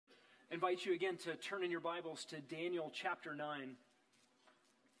I invite you again to turn in your Bibles to Daniel chapter 9.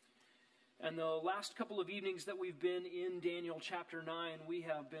 And the last couple of evenings that we've been in Daniel chapter 9, we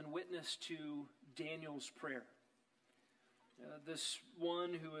have been witness to Daniel's prayer. This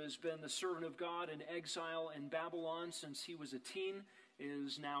one who has been the servant of God in exile in Babylon since he was a teen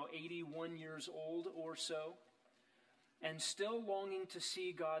is now 81 years old or so, and still longing to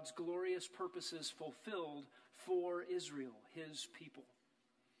see God's glorious purposes fulfilled for Israel, his people.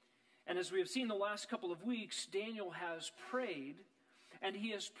 And as we have seen the last couple of weeks, Daniel has prayed, and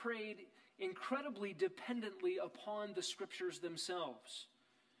he has prayed incredibly dependently upon the Scriptures themselves.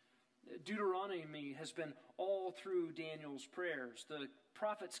 Deuteronomy has been all through Daniel's prayers. The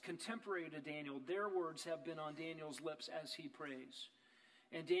prophets contemporary to Daniel, their words have been on Daniel's lips as he prays.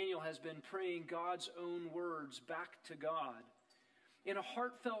 And Daniel has been praying God's own words back to God in a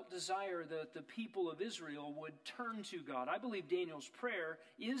heartfelt desire that the people of Israel would turn to God. I believe Daniel's prayer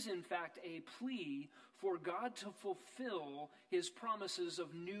is in fact a plea for God to fulfill his promises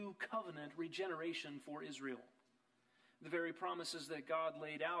of new covenant regeneration for Israel. The very promises that God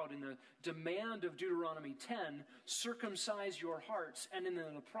laid out in the demand of Deuteronomy 10, circumcise your hearts, and in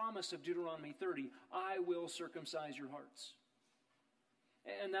the promise of Deuteronomy 30, I will circumcise your hearts.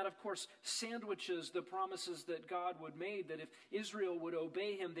 And that, of course, sandwiches the promises that God would make, that if Israel would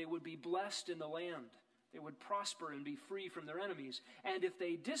obey him, they would be blessed in the land. They would prosper and be free from their enemies. And if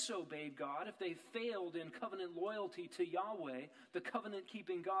they disobeyed God, if they failed in covenant loyalty to Yahweh, the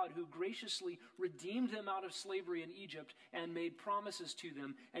covenant-keeping God who graciously redeemed them out of slavery in Egypt and made promises to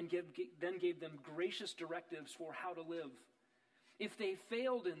them and then gave them gracious directives for how to live. If they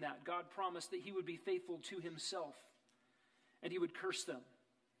failed in that, God promised that he would be faithful to himself. And he would curse them,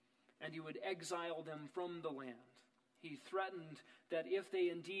 and he would exile them from the land. He threatened that if they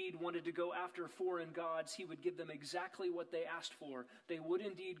indeed wanted to go after foreign gods, he would give them exactly what they asked for. They would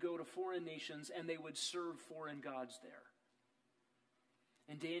indeed go to foreign nations, and they would serve foreign gods there.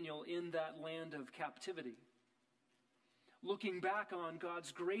 And Daniel, in that land of captivity, looking back on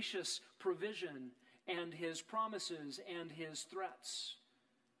God's gracious provision and his promises and his threats,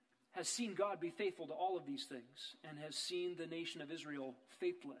 has seen God be faithful to all of these things and has seen the nation of Israel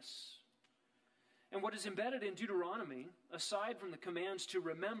faithless. And what is embedded in Deuteronomy, aside from the commands to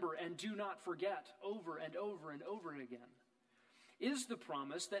remember and do not forget over and over and over again, is the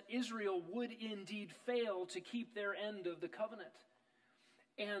promise that Israel would indeed fail to keep their end of the covenant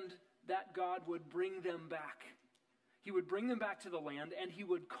and that God would bring them back. He would bring them back to the land, and he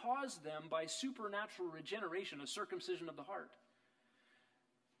would cause them by supernatural regeneration, a circumcision of the heart,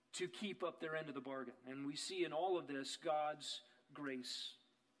 to keep up their end of the bargain. And we see in all of this God's grace.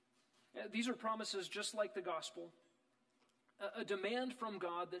 These are promises just like the gospel. A demand from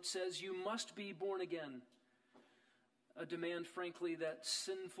God that says you must be born again. A demand, frankly, that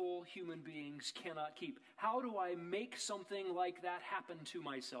sinful human beings cannot keep. How do I make something like that happen to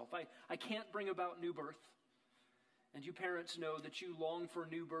myself? I can't bring about new birth. And you parents know that you long for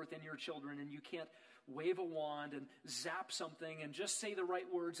new birth in your children, and you can't wave a wand and zap something and just say the right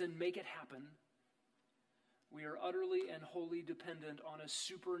words and make it happen. We are utterly and wholly dependent on a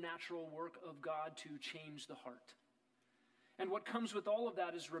supernatural work of God to change the heart. And what comes with all of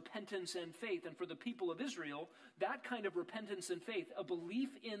that is repentance and faith. And for the people of Israel, that kind of repentance and faith, a belief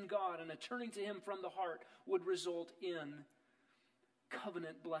in God and a turning to him from the heart, would result in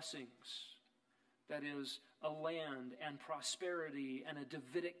covenant blessings. That is, a land and prosperity and a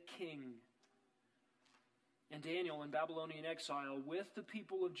Davidic king. And Daniel in Babylonian exile with the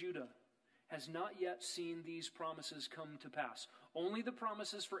people of Judah has not yet seen these promises come to pass. Only the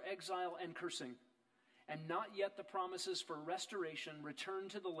promises for exile and cursing, and not yet the promises for restoration, return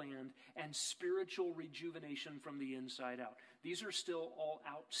to the land, and spiritual rejuvenation from the inside out. These are still all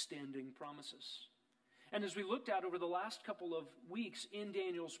outstanding promises. And as we looked at over the last couple of weeks in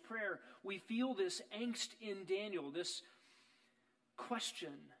Daniel's prayer, we feel this angst in Daniel, this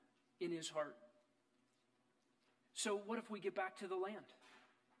question in his heart. So what if we get back to the land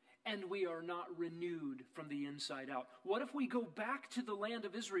and we are not renewed from the inside out? What if we go back to the land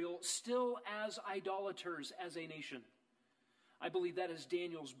of Israel still as idolaters as a nation? I believe that is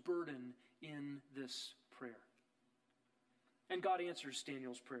Daniel's burden in this prayer. And God answers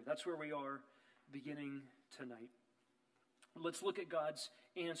Daniel's prayer. That's where we are beginning tonight. Let's look at God's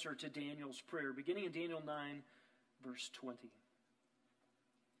answer to Daniel's prayer, beginning in Daniel 9, verse 20.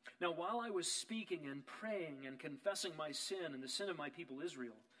 Now, while I was speaking and praying and confessing my sin and the sin of my people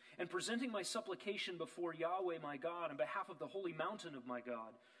Israel, and presenting my supplication before Yahweh my God on behalf of the holy mountain of my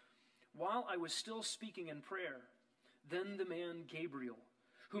God, while I was still speaking in prayer, then the man Gabriel,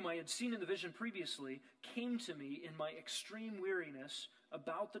 whom I had seen in the vision previously, came to me in my extreme weariness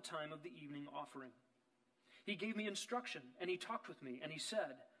about the time of the evening offering. He gave me instruction, and he talked with me, and he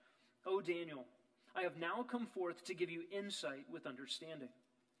said, O Daniel, I have now come forth to give you insight with understanding.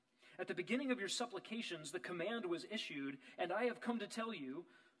 At the beginning of your supplications, the command was issued, and I have come to tell you,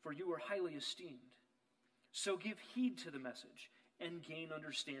 for you are highly esteemed. So give heed to the message and gain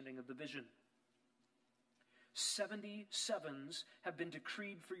understanding of the vision. 70 sevens have been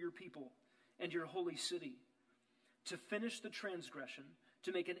decreed for your people and your holy city, to finish the transgression,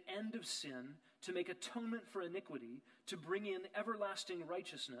 to make an end of sin, to make atonement for iniquity, to bring in everlasting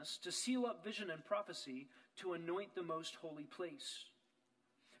righteousness, to seal up vision and prophecy, to anoint the most holy place.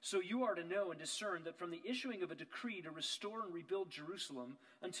 So you are to know and discern that from the issuing of a decree to restore and rebuild Jerusalem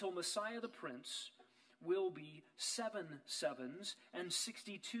until Messiah the Prince will be 7 sevens and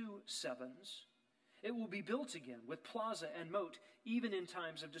 62 sevens. It will be built again with plaza and moat, even in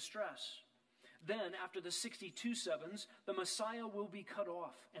times of distress. Then, after the 62 sevens, the Messiah will be cut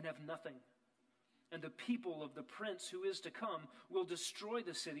off and have nothing. And the people of the prince who is to come will destroy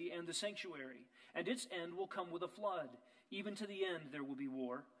the city and the sanctuary, and its end will come with a flood. Even to the end there will be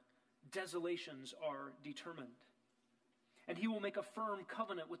war. Desolations are determined. And he will make a firm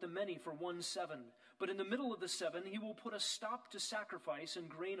covenant with the many for 1 7. But in the middle of the 7, he will put a stop to sacrifice and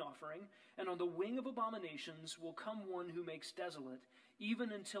grain offering, and on the wing of abominations will come one who makes desolate,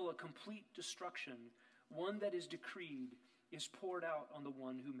 even until a complete destruction, one that is decreed, is poured out on the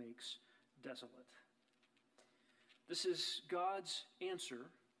one who makes desolate. This is God's answer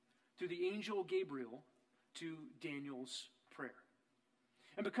through the angel Gabriel to Daniel's prayer.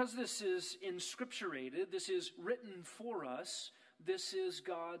 And because this is inscripturated, this is written for us, this is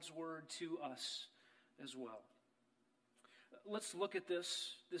God's word to us as well. Let's look at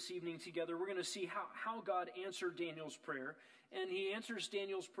this evening together. We're going to see how God answered Daniel's prayer. And he answers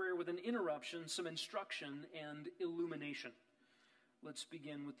Daniel's prayer with an interruption, some instruction, and illumination. Let's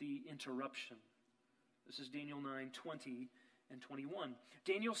begin with the interruption. This is Daniel 9:20 and 21.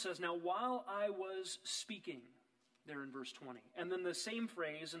 Daniel says, now while I was speaking, there in verse 20. And then the same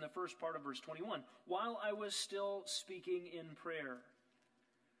phrase in the first part of verse 21. While I was still speaking in prayer.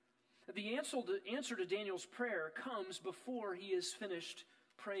 The answer to Daniel's prayer comes before he is finished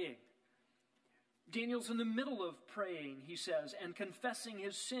praying. Daniel's in the middle of praying, he says, and confessing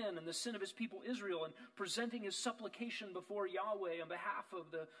his sin and the sin of his people Israel, and presenting his supplication before Yahweh on behalf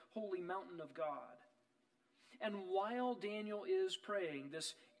of the holy mountain of God. And while Daniel is praying,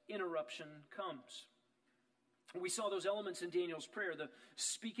 this interruption comes. We saw those elements in Daniel's prayer, the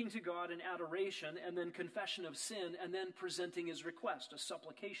speaking to God in adoration, and then confession of sin, and then presenting his request, a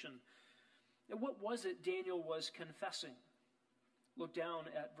supplication. And what was it Daniel was confessing? Look down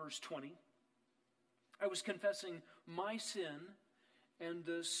at verse 20. I was confessing my sin and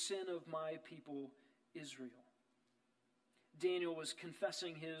the sin of my people Israel. Daniel was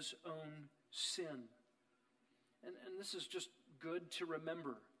confessing his own sin. And this is just good to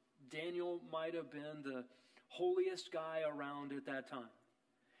remember. Daniel might have been the holiest guy around at that time.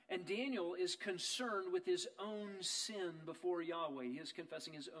 And Daniel is concerned with his own sin before Yahweh. He is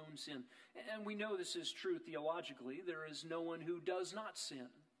confessing his own sin. And we know this is true theologically. There is no one who does not sin.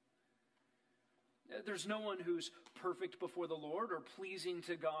 There's no one who's perfect before the Lord or pleasing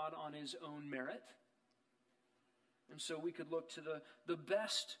to God on his own merit. And so we could look to the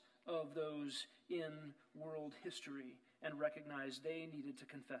best of those in world history and recognize they needed to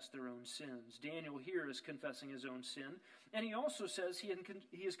confess their own sins. Daniel here is confessing his own sin. And he also says he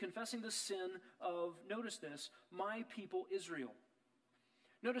is confessing the sin of, notice this, my people Israel.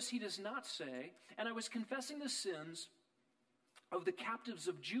 Notice he does not say, and I was confessing the sins of the captives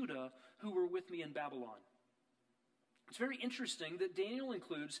of Judah who were with me in Babylon. It's very interesting that Daniel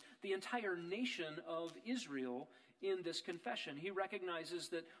includes the entire nation of Israel in this confession. He recognizes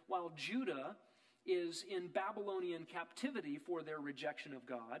that while Judah is in Babylonian captivity for their rejection of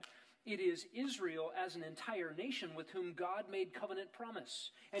God, it is Israel as an entire nation with whom God made covenant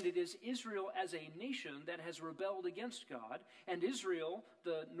promise. And it is Israel as a nation that has rebelled against God. And Israel,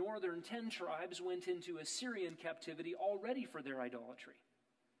 the northern 10 tribes, went into Assyrian captivity already for their idolatry.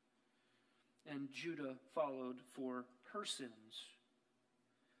 And Judah followed for her sins.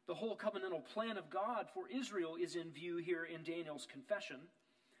 The whole covenantal plan of God for Israel is in view here in Daniel's confession.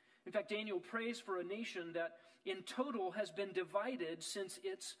 In fact, Daniel prays for a nation that in total has been divided since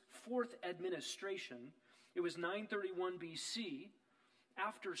its fourth administration. It was 931 BC,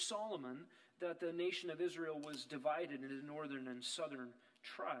 after Solomon, that the nation of Israel was divided into northern and southern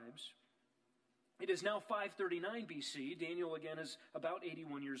tribes. It is now 539 BC. Daniel, again, is about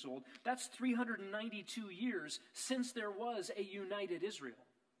 81 years old. That's 392 years since there was a united Israel.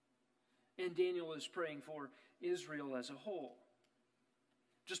 And Daniel is praying for Israel as a whole.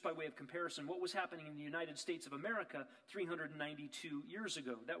 Just by way of comparison, what was happening in the United States of America 392 years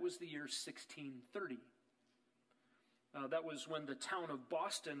ago? That was the year 1630. That was when the town of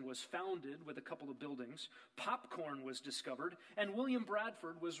Boston was founded with a couple of buildings. Popcorn was discovered, and William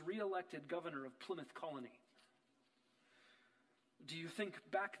Bradford was re-elected governor of Plymouth Colony. Do you think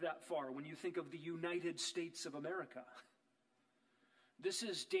back that far when you think of the United States of America? This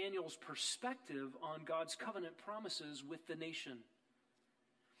is Daniel's perspective on God's covenant promises with the nation.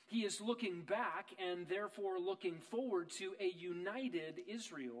 He is looking back and therefore looking forward to a united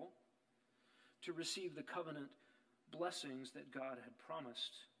Israel to receive the covenant blessings that God had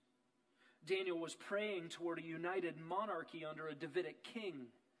promised. Daniel was praying toward a united monarchy under a Davidic king,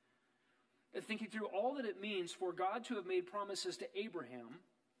 thinking through all that it means for God to have made promises to Abraham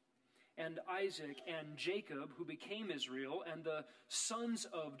and Isaac and Jacob, who became Israel, and the sons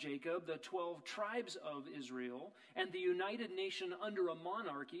of Jacob, the 12 tribes of Israel, and the united nation under a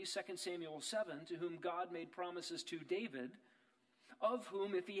monarchy, 2 Samuel 7, to whom God made promises to David, of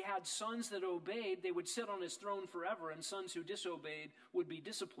whom, if he had sons that obeyed, they would sit on his throne forever, and sons who disobeyed would be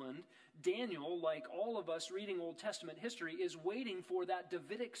disciplined. Daniel, like all of us reading Old Testament history, is waiting for that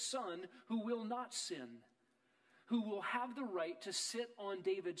Davidic son who will not sin, who will have the right to sit on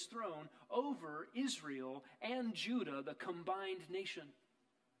David's throne over Israel and Judah, the combined nation.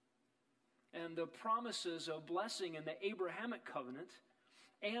 And the promises of blessing in the Abrahamic covenant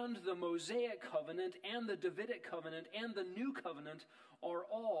and the Mosaic covenant and the Davidic covenant and the new covenant are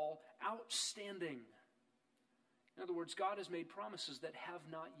all outstanding. In other words, God has made promises that have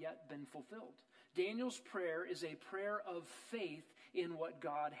not yet been fulfilled. Daniel's prayer is a prayer of faith in what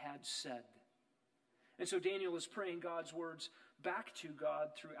God had said. And so Daniel is praying God's words back to God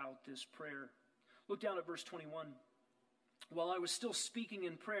throughout this prayer. Look down at verse 21. While I was still speaking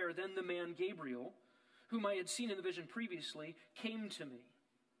in prayer, then the man Gabriel, whom I had seen in the vision previously, came to me.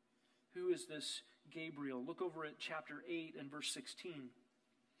 Who is this Gabriel? Look over at chapter 8 and verse 16.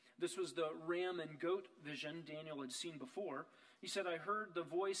 This was the ram and goat vision Daniel had seen before. He said, I heard the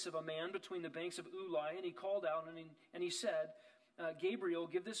voice of a man between the banks of Ulai, and he called out and he said, Gabriel,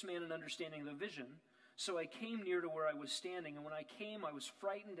 give this man an understanding of the vision. So I came near to where I was standing, and when I came, I was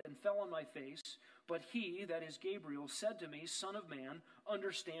frightened and fell on my face. But he, that is Gabriel, said to me, Son of man,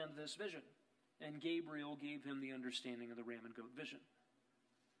 understand this vision. And Gabriel gave him the understanding of the ram and goat vision.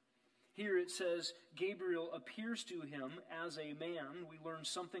 Here it says, Gabriel appears to him as a man. We learn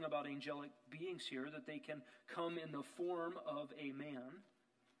something about angelic beings here, that they can come in the form of a man.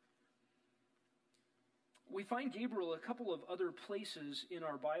 We find Gabriel a couple of other places in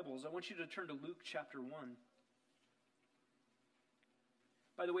our Bibles. I want you to turn to Luke chapter 1.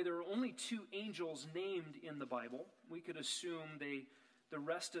 By the way, there are only 2 angels named in the Bible. We could assume the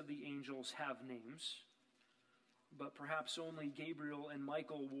rest of the angels have names, but perhaps only Gabriel and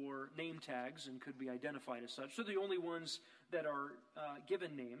Michael wore name tags and could be identified as such. They're the only ones that are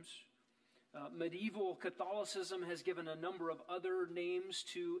given names. Medieval Catholicism has given a number of other names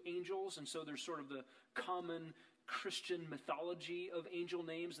to angels, and so there's sort of the common Christian mythology of angel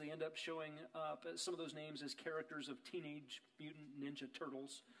names. They end up showing up some of those names as characters of Teenage Mutant Ninja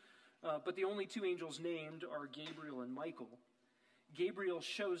Turtles. But the only 2 angels named are Gabriel and Michael. Gabriel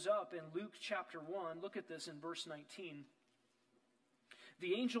shows up in Luke chapter 1. Look at this in verse 19.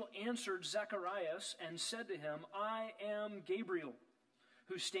 The angel answered Zacharias and said to him, I am Gabriel,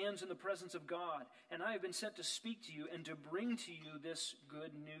 who stands in the presence of God, and I have been sent to speak to you and to bring to you this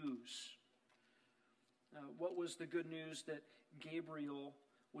good news. What was the good news that Gabriel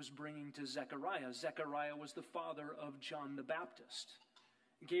was bringing to Zechariah? Zechariah was the father of John the Baptist.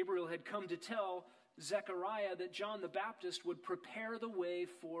 Gabriel had come to tell Zechariah that John the Baptist would prepare the way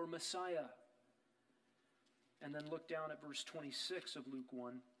for Messiah. And then look down at verse 26 of Luke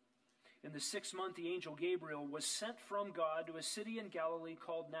 1. In the 6th month, the angel Gabriel was sent from God to a city in Galilee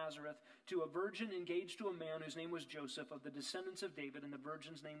called Nazareth, to a virgin engaged to a man whose name was Joseph, of the descendants of David, and the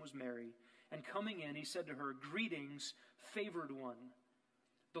virgin's name was Mary. And coming in, he said to her, Greetings, favored one,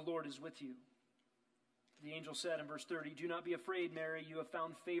 the Lord is with you. The angel said in verse 30, Do not be afraid, Mary, you have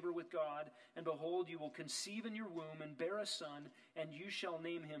found favor with God, and behold, you will conceive in your womb and bear a son, and you shall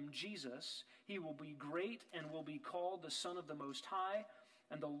name him Jesus. He will be great and will be called the Son of the Most High,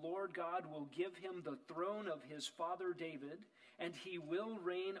 and the Lord God will give him the throne of his father David, and he will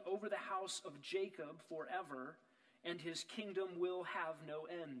reign over the house of Jacob forever, and his kingdom will have no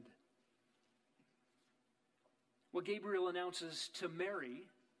end. What Gabriel announces to Mary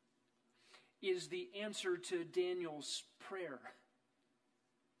is the answer to Daniel's prayer.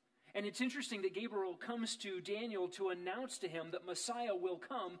 And it's interesting that Gabriel comes to Daniel to announce to him that Messiah will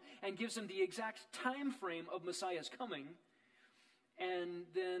come and gives him the exact time frame of Messiah's coming. And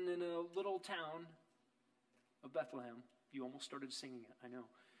then in a little town of Bethlehem, you almost started singing it, I know,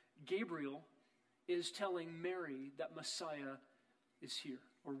 Gabriel is telling Mary that Messiah is here,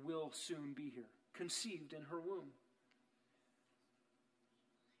 or will soon be here, conceived in her womb.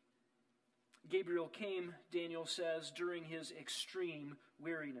 Gabriel came, Daniel says, during his extreme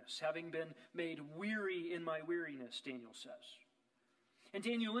weariness, having been made weary in my weariness, Daniel says. And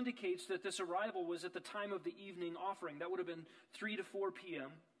Daniel indicates that this arrival was at the time of the evening offering. That would have been 3 to 4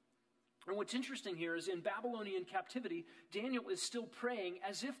 p.m. And what's interesting here is in Babylonian captivity, Daniel is still praying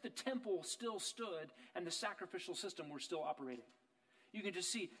as if the temple still stood and the sacrificial system were still operating. You can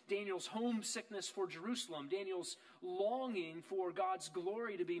just see Daniel's homesickness for Jerusalem, Daniel's longing for God's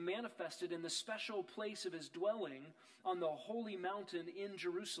glory to be manifested in the special place of his dwelling on the holy mountain in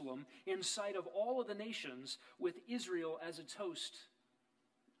Jerusalem, in sight of all of the nations, with Israel as its host.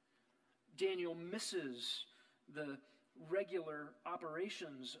 Daniel misses the regular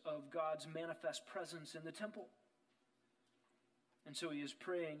operations of God's manifest presence in the temple. And so he is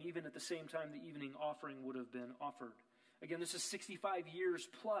praying even at the same time the evening offering would have been offered. Again, this is 65 years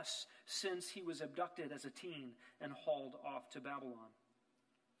plus since he was abducted as a teen and hauled off to Babylon.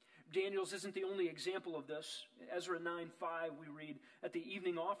 Daniel's isn't the only example of this. Ezra 9:5 we read, "At the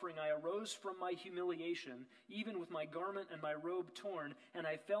evening offering I arose from my humiliation, even with my garment and my robe torn, and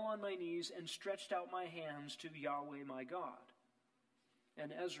I fell on my knees and stretched out my hands to Yahweh my God."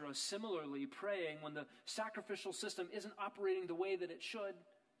 And Ezra similarly praying when the sacrificial system isn't operating the way that it should.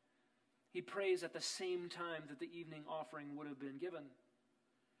 He prays at the same time that the evening offering would have been given.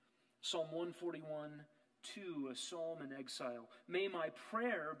 Psalm 141:2, a psalm in exile. "May my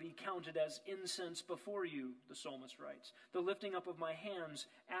prayer be counted as incense before you," the psalmist writes, "the lifting up of my hands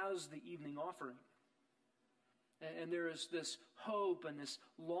as the evening offering." And there is this hope and this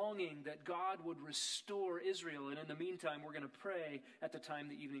longing that God would restore Israel. And in the meantime, we're going to pray at the time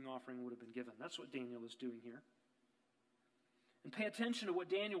the evening offering would have been given. That's what Daniel is doing here. And pay attention to what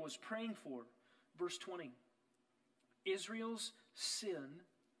Daniel was praying for. Verse 20. Israel's sin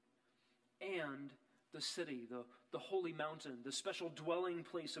and the city, the holy mountain, the special dwelling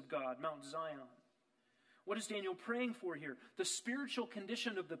place of God, Mount Zion. What is Daniel praying for here? The spiritual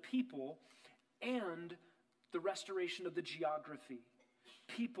condition of the people and the restoration of the geography,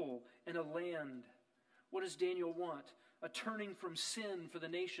 people and a land. What does Daniel want? A turning from sin for the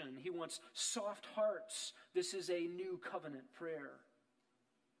nation. He wants soft hearts. This is a new covenant prayer.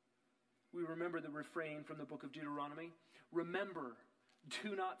 We remember the refrain from the book of Deuteronomy. Remember,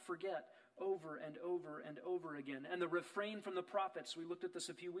 do not forget, over and over and over again. And the refrain from the prophets, we looked at this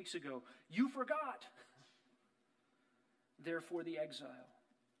a few weeks ago. You forgot. Therefore the exile.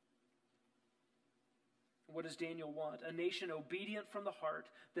 What does Daniel want? A nation obedient from the heart,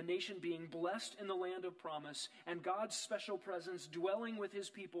 the nation being blessed in the land of promise, and God's special presence dwelling with his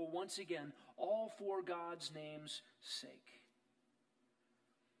people once again, all for God's name's sake.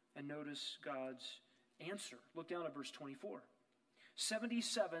 And notice God's answer. Look down at verse 24.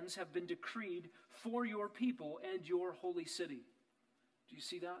 77s have been decreed for your people and your holy city. Do you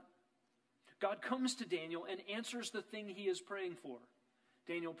see that? God comes to Daniel and answers the thing he is praying for.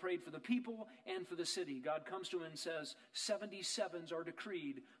 Daniel prayed for the people and for the city. God comes to him and says, 77s are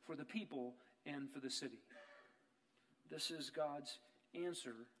decreed for the people and for the city. This is God's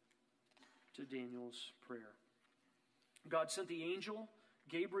answer to Daniel's prayer. God sent the angel,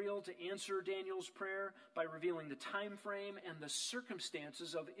 Gabriel, to answer Daniel's prayer by revealing the time frame and the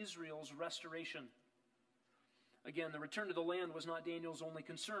circumstances of Israel's restoration. Again, the return to the land was not Daniel's only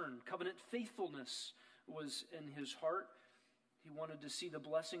concern. Covenant faithfulness was in his heart. He wanted to see the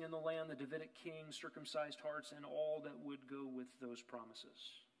blessing in the land, the Davidic king, circumcised hearts, and all that would go with those promises.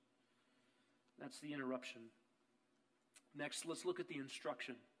 That's the interruption. Next, let's look at the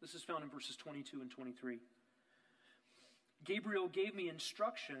instruction. This is found in verses 22 and 23. Gabriel gave me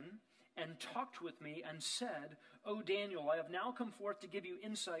instruction and talked with me and said, O Daniel, I have now come forth to give you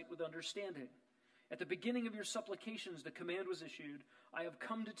insight with understanding. At the beginning of your supplications, the command was issued, I have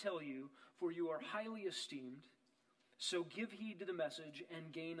come to tell you, for you are highly esteemed. So give heed to the message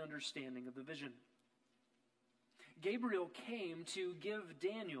and gain understanding of the vision. Gabriel came to give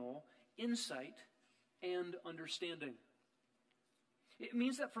Daniel insight and understanding. It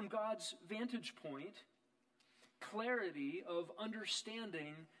means that from God's vantage point, clarity of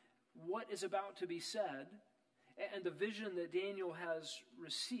understanding what is about to be said and the vision that Daniel has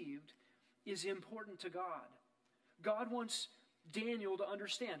received is important to God. God wants Daniel to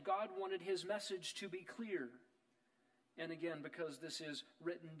understand. God wanted his message to be clear. And again, because this is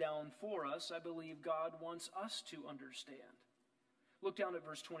written down for us, I believe God wants us to understand. Look down at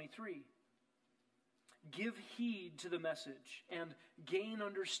verse 23. give heed to the message, and gain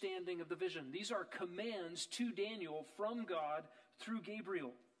understanding of the vision. These are commands to Daniel from God through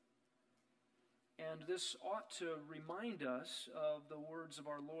Gabriel. And this ought to remind us of the words of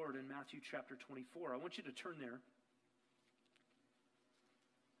our Lord in Matthew chapter 24. I want you to turn there.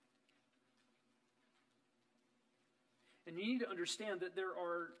 And you need to understand that there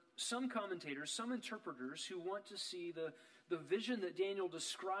are some commentators, some interpreters who want to see the vision that Daniel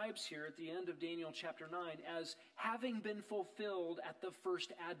describes here at the end of Daniel chapter 9 as having been fulfilled at the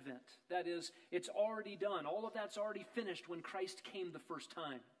first advent. That is, it's already done. All of that's already finished when Christ came the first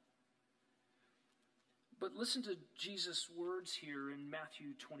time. But listen to Jesus' words here in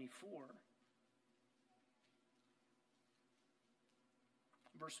Matthew 24.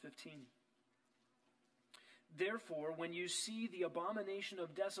 Verse 15. Therefore, when you see the abomination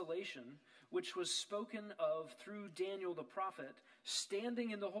of desolation, which was spoken of through Daniel the prophet,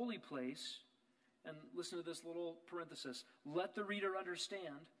 standing in the holy place, and listen to this little parenthesis, let the reader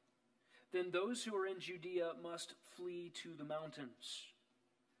understand, then those who are in Judea must flee to the mountains.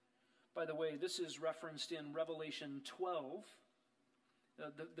 By the way, this is referenced in Revelation 12.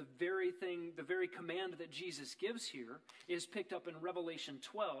 The very command that Jesus gives here is picked up in Revelation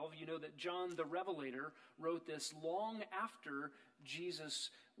 12. You know that John the Revelator wrote this long after Jesus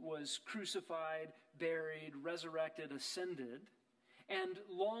was crucified, buried, resurrected, ascended, and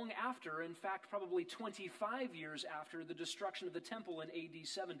long after, in fact, probably 25 years after the destruction of the temple in AD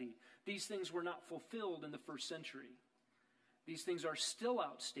 70. These things were not fulfilled in the first century. These things are still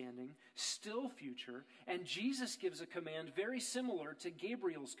outstanding, still future, and Jesus gives a command very similar to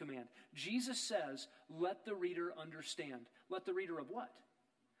Gabriel's command. Jesus says, let the reader understand. Let the reader of what?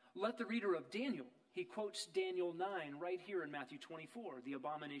 Let the reader of Daniel. He quotes Daniel 9 right here in Matthew 24, the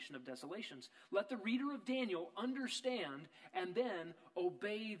abomination of desolations. Let the reader of Daniel understand and then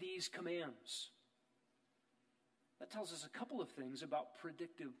obey these commands. That tells us a couple of things about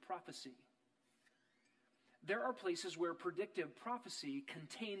predictive prophecy. There are places where predictive prophecy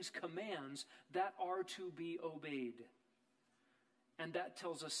contains commands that are to be obeyed. And that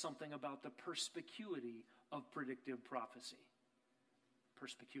tells us something about the perspicuity of predictive prophecy.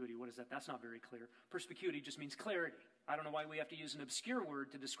 Perspicuity, what is that? That's not very clear. Perspicuity just means clarity. I don't know why we have to use an obscure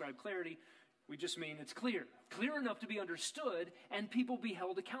word to describe clarity. We just mean it's clear. Clear enough to be understood and people be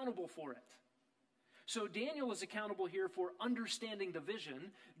held accountable for it. So Daniel is accountable here for understanding the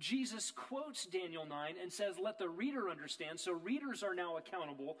vision. Jesus quotes Daniel 9 and says, let the reader understand. So readers are now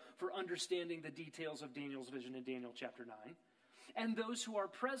accountable for understanding the details of Daniel's vision in Daniel chapter 9. And those who are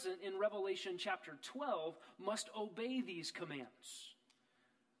present in Revelation chapter 12 must obey these commands,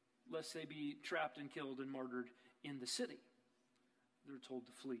 lest they be trapped and killed and martyred in the city. They're told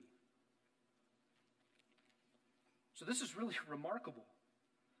to flee. So this is really remarkable.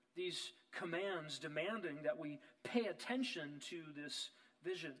 These commands demanding that we pay attention to this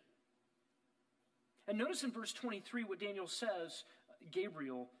vision. And notice in verse 23 what Daniel says,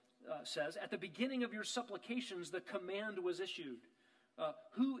 Gabriel says, at the beginning of your supplications the command was issued.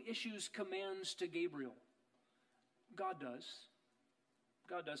 Who issues commands to Gabriel? God does.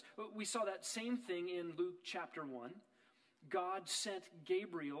 God does. We saw that same thing in Luke chapter 1. God sent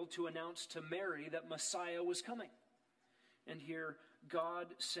Gabriel to announce to Mary that Messiah was coming. And here, God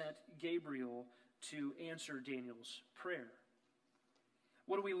sent Gabriel to answer Daniel's prayer.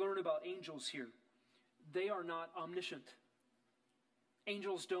 What do we learn about angels here? They are not omniscient.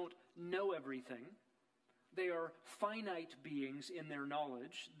 Angels don't know everything. They are finite beings in their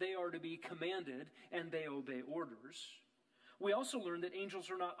knowledge. They are to be commanded, and they obey orders. We also learn that angels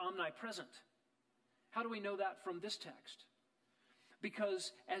are not omnipresent. How do we know that from this text?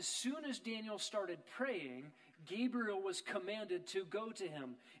 Because as soon as Daniel started praying, Gabriel was commanded to go to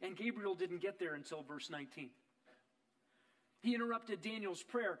him, and Gabriel didn't get there until verse 19. He interrupted Daniel's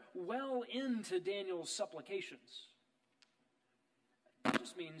prayer well into Daniel's supplications. That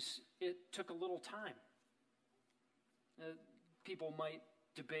just means it took a little time. People might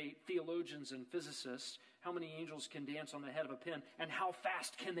debate, theologians and physicists, how many angels can dance on the head of a pin, and how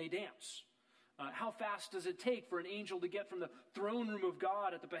fast can they dance? How fast does it take for an angel to get from the throne room of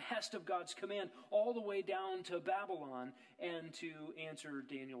God at the behest of God's command all the way down to Babylon and to answer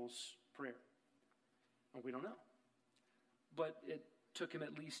Daniel's prayer? Well, we don't know. But it took him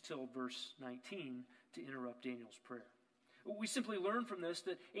at least till verse 19 to interrupt Daniel's prayer. We simply learn from this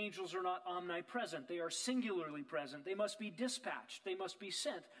that angels are not omnipresent. They are singularly present. They must be dispatched. They must be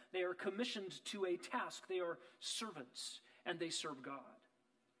sent. They are commissioned to a task. They are servants, and they serve God.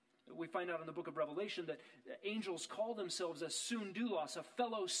 We find out in the book of Revelation that angels call themselves a sundulos, a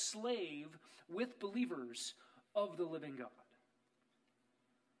fellow slave with believers of the living God.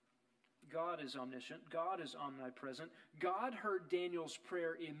 God is omniscient. God is omnipresent. God heard Daniel's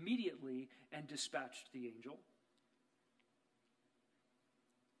prayer immediately and dispatched the angel.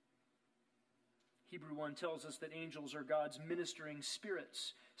 Hebrew 1 tells us that angels are God's ministering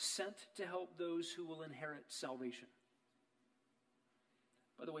spirits sent to help those who will inherit salvation.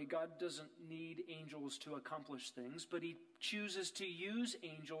 By the way, God doesn't need angels to accomplish things, but he chooses to use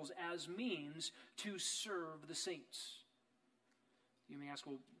angels as means to serve the saints. You may ask,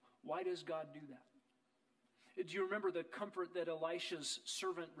 well, why does God do that? Do you remember the comfort that Elisha's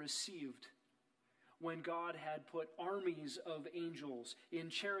servant received when God had put armies of angels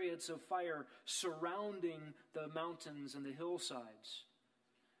in chariots of fire surrounding the mountains and the hillsides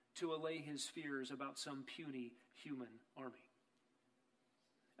to allay his fears about some puny human army?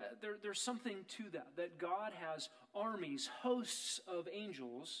 There's something to that God has armies, hosts of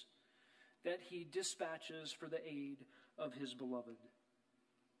angels that he dispatches for the aid of his beloved.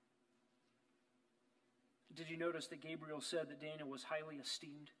 Did you notice that Gabriel said that Daniel was highly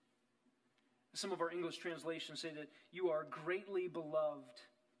esteemed? Some of our English translations say that you are greatly beloved.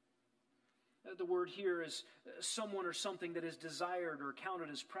 The word here is someone or something that is desired or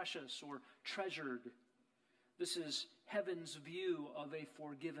counted as precious or treasured. This is heaven's view of a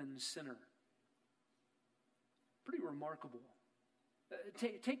forgiven sinner. Pretty remarkable.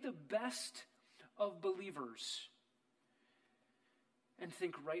 Take the best of believers and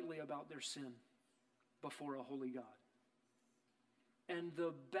think rightly about their sin before a holy God. And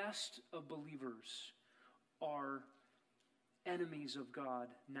the best of believers are enemies of God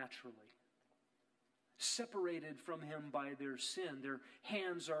naturally, separated from him by their sin. Their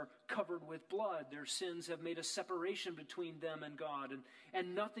hands are covered with blood. Their sins have made a separation between them and God.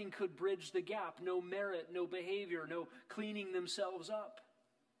 And nothing could bridge the gap. No merit, no behavior, no cleaning themselves up.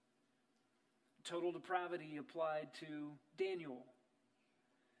 Total depravity applied to Daniel.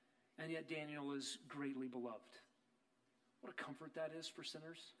 And yet Daniel is greatly beloved. What a comfort that is for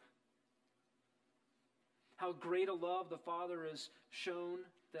sinners. How great a love the Father has shown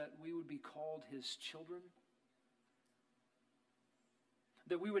that we would be called his children.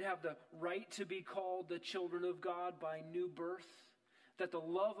 That we would have the right to be called the children of God by new birth. That the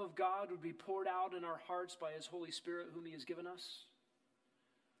love of God would be poured out in our hearts by his Holy Spirit whom he has given us.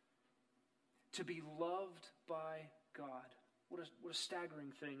 To be loved by God. What a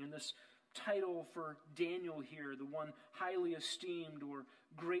staggering thing. And this title for Daniel here, the one highly esteemed or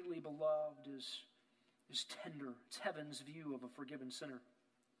greatly beloved, is tender. It's heaven's view of a forgiven sinner.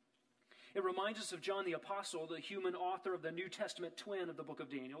 It reminds us of John the Apostle, the human author of the New Testament twin of the book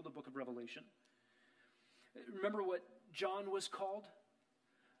of Daniel, the book of Revelation. Remember what John was called?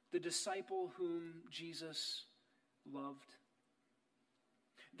 The disciple whom Jesus loved.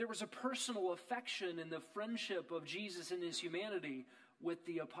 There was a personal affection in the friendship of Jesus and his humanity with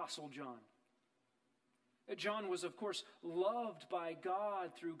the Apostle John. John was, of course, loved by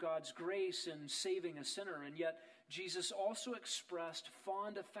God through God's grace in saving a sinner, and yet Jesus also expressed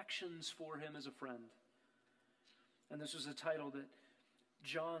fond affections for him as a friend. And this was a title that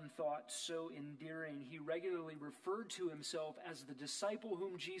John thought so endearing. He regularly referred to himself as the disciple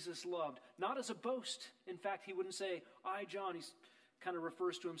whom Jesus loved, not as a boast. In fact, he wouldn't say, I, John. He kind of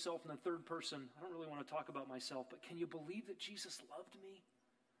refers to himself in the third person. I don't really want to talk about myself, but can you believe that Jesus loved me?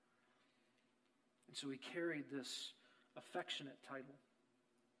 And so he carried this affectionate title.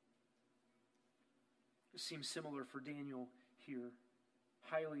 It seems similar for Daniel here.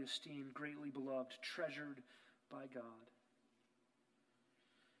 Highly esteemed, greatly beloved, treasured by God.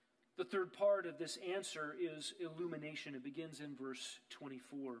 The third part of this answer is illumination. It begins in verse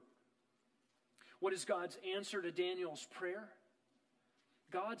 24. What is God's answer to Daniel's prayer?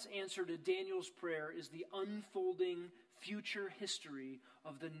 God's answer to Daniel's prayer is the unfolding future history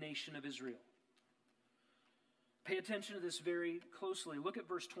of the nation of Israel. Pay attention to this very closely. Look at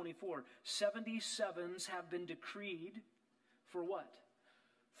verse 24. 77s have been decreed for what?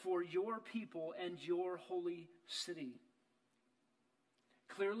 For your people and your holy city.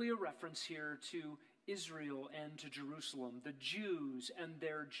 Clearly a reference here to Israel and to Jerusalem, the Jews and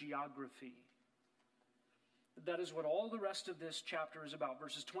their geography. That is what all the rest of this chapter is about.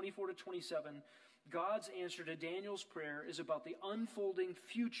 Verses 24 to 27, God's answer to Daniel's prayer is about the unfolding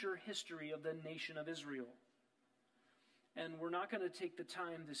future history of the nation of Israel. And we're not going to take the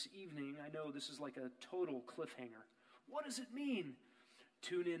time this evening. I know this is like a total cliffhanger. What does it mean?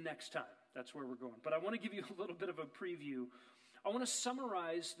 Tune in next time. That's where we're going. But I want to give you a little bit of a preview. I want to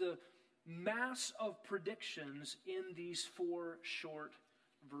summarize the mass of predictions in these 4 short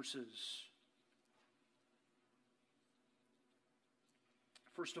verses.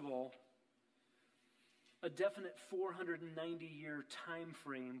 First of all, a definite 490-year time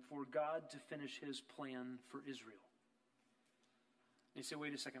frame for God to finish his plan for Israel. And you say,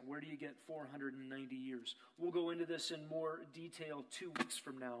 wait a second, where do you get 490 years? We'll go into this in more detail 2 weeks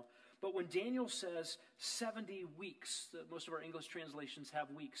from now. But when Daniel says 70 weeks, most of our English translations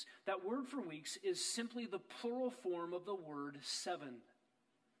have weeks, that word for weeks is simply the plural form of the word seven.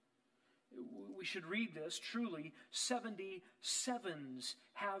 We should read this truly. 70 sevens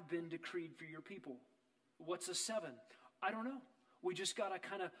have been decreed for your people. What's a seven? I don't know. We just got to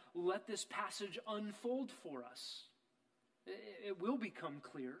kind of let this passage unfold for us. It will become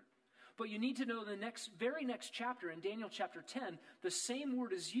clear. But you need to know the very next chapter, in Daniel chapter 10, the same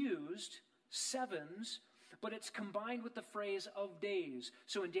word is used, sevens, but it's combined with the phrase of days.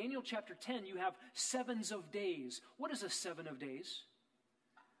 So in Daniel chapter 10, you have sevens of days. What is a 7 of days?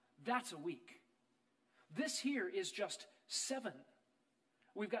 That's a week. This here is just 7.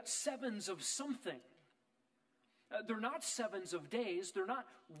 We've got sevens of something. They're not sevens of days. They're not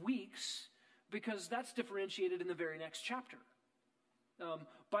weeks, because that's differentiated in the very next chapter.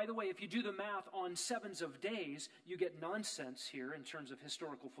 By the way, if you do the math on sevens of days, you get nonsense here in terms of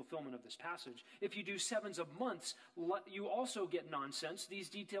historical fulfillment of this passage. If you do sevens of months, you also get nonsense. These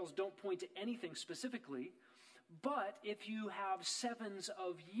details don't point to anything specifically. But if you have sevens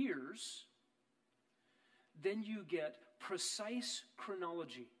of years, then you get precise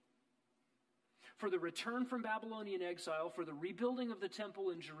chronology. For the return from Babylonian exile, for the rebuilding of the temple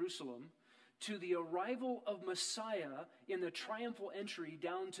in Jerusalem, to the arrival of Messiah in the triumphal entry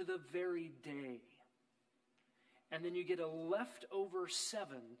down to the very day. And then you get a leftover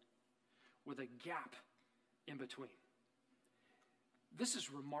 7 with a gap in between. This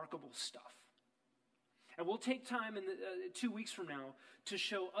is remarkable stuff. And we'll take time in 2 weeks from now to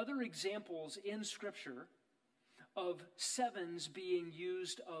show other examples in Scripture of sevens being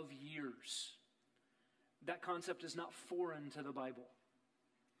used of years. That concept is not foreign to the Bible.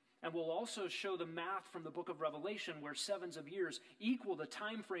 And we'll also show the math from the book of Revelation, where sevens of years equal the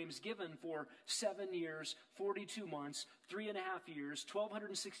time frames given for 7 years, 42 months, 3.5 years,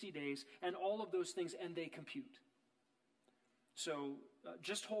 1,260 days, and all of those things, and they compute. So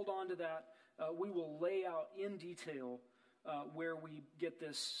just hold on to that. We will lay out in detail where we get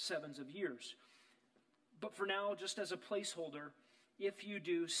this sevens of years. But for now, just as a placeholder, if you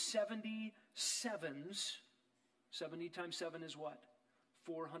do 70 sevens, 70 times 7 is what?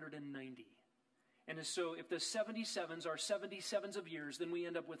 490. And so if the 77s are 77s of years, then we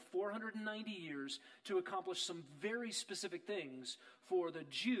end up with 490 years to accomplish some very specific things for the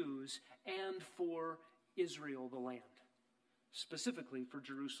Jews and for Israel, the land. Specifically for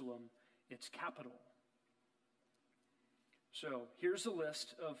Jerusalem, its capital. So here's a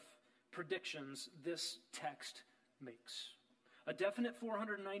list of predictions this text makes. A definite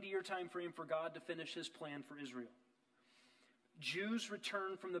 490-year time frame for God to finish his plan for Israel. Jews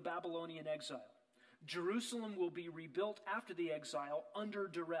return from the Babylonian exile. Jerusalem will be rebuilt after the exile under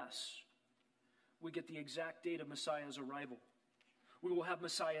duress. We get the exact date of Messiah's arrival. We will have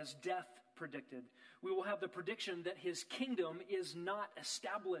Messiah's death predicted. We will have the prediction that his kingdom is not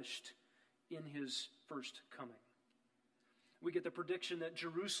established in his first coming. We get the prediction that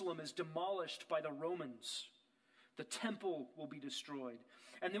Jerusalem is demolished by the Romans. The temple will be destroyed.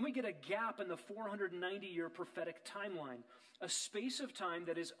 And then we get a gap in the 490-year prophetic timeline, a space of time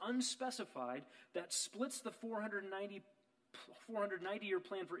that is unspecified that splits the 490-year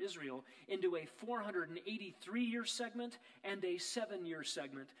plan for Israel into a 483-year segment and a 7-year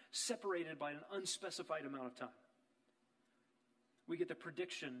segment separated by an unspecified amount of time. We get the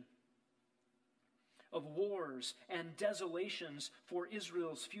prediction of wars and desolations for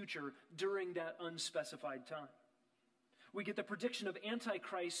Israel's future during that unspecified time. We get the prediction of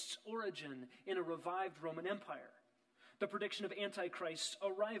Antichrist's origin in a revived Roman Empire. The prediction of Antichrist's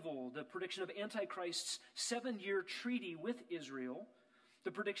arrival, the prediction of Antichrist's 7-year treaty with Israel,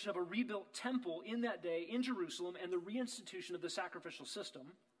 the prediction of a rebuilt temple in that day in Jerusalem, and the reinstitution of the sacrificial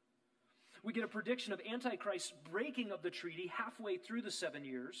system. We get a prediction of Antichrist's breaking of the treaty halfway through the 7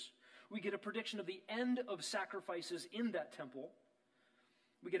 years. We get a prediction of the end of sacrifices in that temple.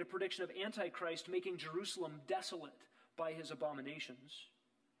 We get a prediction of Antichrist making Jerusalem desolate by his abominations.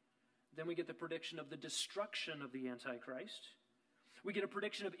 Then we get the prediction of the destruction of the Antichrist. We get a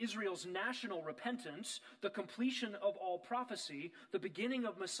prediction of Israel's national repentance, the completion of all prophecy, the beginning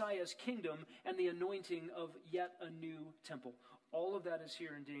of Messiah's kingdom, and the anointing of yet a new temple. All of that is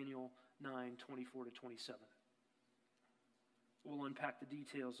here in Daniel 9:24-27. We'll unpack the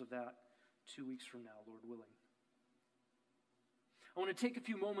details of that 2 weeks from now, Lord willing. I want to take a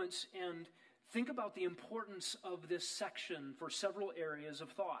few moments and think about the importance of this section for several areas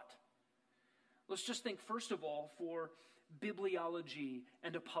of thought. Let's just think, first of all, for bibliology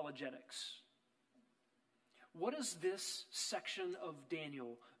and apologetics. What does this section of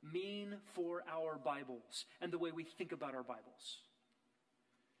Daniel mean for our Bibles and the way we think about our Bibles?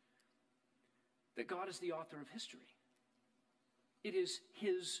 That God is the author of history. It is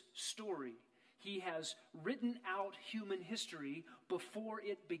his story. He has written out human history before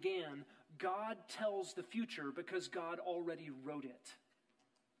it began. God tells the future because God already wrote it.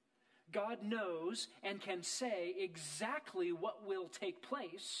 God knows and can say exactly what will take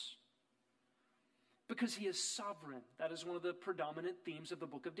place because he is sovereign. That is one of the predominant themes of the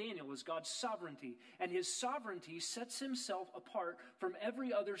book of Daniel, is God's sovereignty. And his sovereignty sets himself apart from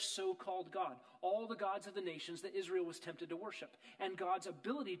every other so-called God, all the gods of the nations that Israel was tempted to worship. And God's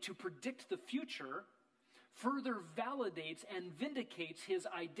ability to predict the future further validates and vindicates his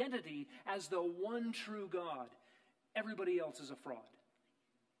identity as the one true God. Everybody else is a fraud.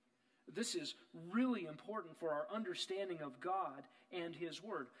 This is really important for our understanding of God and his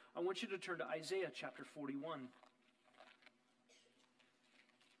word. I want you to turn to Isaiah chapter 41.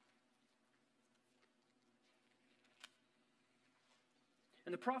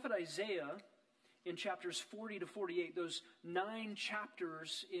 And the prophet Isaiah, in chapters 40 to 48, those 9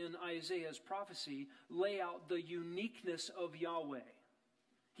 chapters in Isaiah's prophecy, lay out the uniqueness of Yahweh.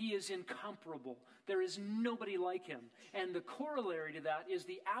 He is incomparable. There is nobody like him. And the corollary to that is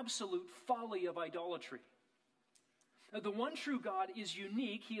the absolute folly of idolatry. The one true God is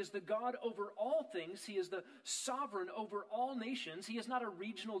unique. He is the God over all things. He is the sovereign over all nations. He is not a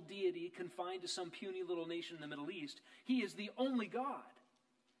regional deity confined to some puny little nation in the Middle East. He is the only God.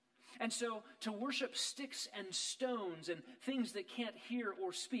 And so to worship sticks and stones and things that can't hear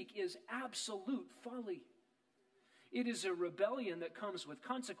or speak is absolute folly. It is a rebellion that comes with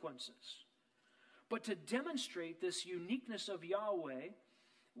consequences. But to demonstrate this uniqueness of Yahweh,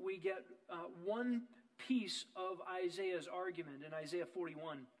 we get one piece of Isaiah's argument in Isaiah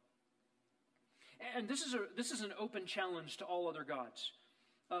 41. And this is an open challenge to all other gods.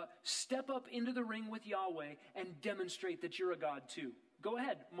 Step up into the ring with Yahweh and demonstrate that you're a god too. Go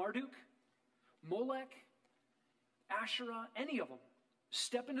ahead, Marduk, Molech, Asherah, any of them.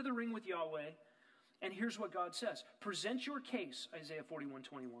 Step into the ring with Yahweh. And here's what God says. Present your case, Isaiah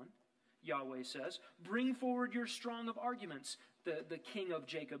 41:21. Yahweh says. Bring forward your strong of arguments, the king of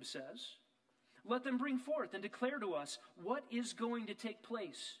Jacob says. Let them bring forth and declare to us what is going to take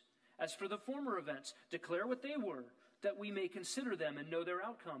place. As for the former events, declare what they were, that we may consider them and know their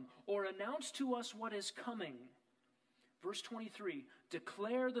outcome, or announce to us what is coming. Verse 23,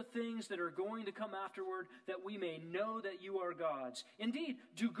 declare the things that are going to come afterward, that we may know that you are gods. Indeed,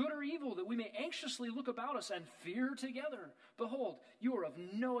 do good or evil, that we may anxiously look about us and fear together. Behold, you are of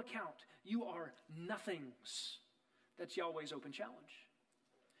no account. You are nothings. That's Yahweh's open challenge.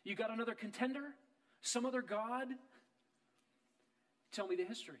 You got another contender? Some other god? Tell me the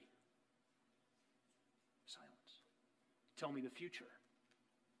history. Silence. Tell me the future.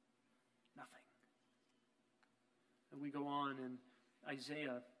 Nothing. And we go on in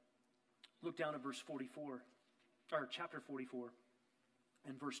Isaiah, look down at verse 44, or chapter 44,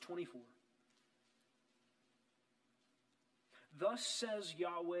 and verse 24. Thus says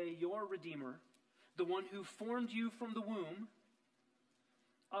Yahweh, your Redeemer, the one who formed you from the womb.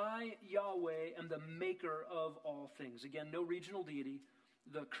 I, Yahweh, am the maker of all things. Again, no regional deity,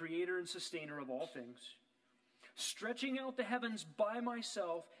 the creator and sustainer of all things. Stretching out the heavens by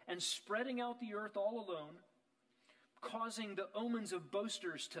myself and spreading out the earth all alone, causing the omens of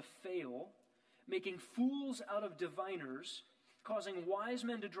boasters to fail, making fools out of diviners, causing wise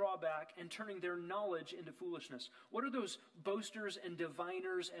men to draw back, and turning their knowledge into foolishness. What are those boasters and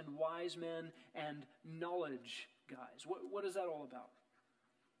diviners and wise men and knowledge guys? What is that all about?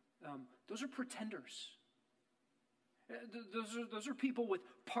 Those are pretenders. Those are people with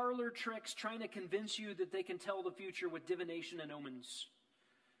parlor tricks trying to convince you that they can tell the future with divination and omens.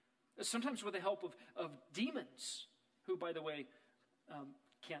 Sometimes with the help of demons, who, by the way,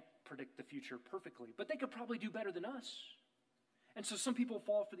 can't predict the future perfectly. But they could probably do better than us. And so some people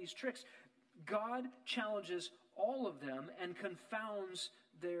fall for these tricks. God challenges all of them and confounds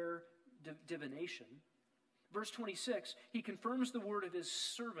their divination. Verse 26, he confirms the word of his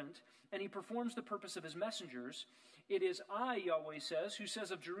servant, and he performs the purpose of his messengers. It is I, Yahweh says, who says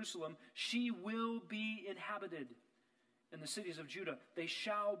of Jerusalem, she will be inhabited. In the cities of Judah, they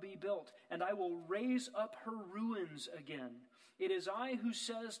shall be built, and I will raise up her ruins again. It is I who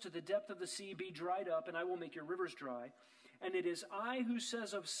says to the depth of the sea, be dried up, and I will make your rivers dry. And it is I who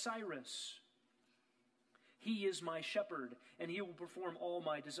says of Cyrus, he is my shepherd, and he will perform all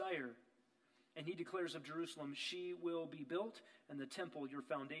my desire. And he declares of Jerusalem, she will be built, and the temple, your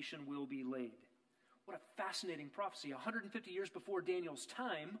foundation, will be laid. What a fascinating prophecy. 150 years before Daniel's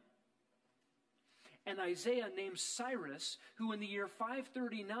time, and Isaiah names Cyrus, who in the year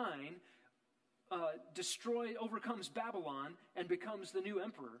 539 overcomes Babylon and becomes the new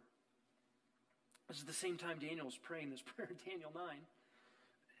emperor. This is the same time Daniel's praying this prayer in Daniel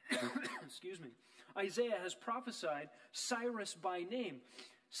 9. Excuse me. Isaiah has prophesied Cyrus by name.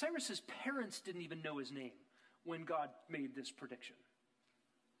 Cyrus's parents didn't even know his name when God made this prediction.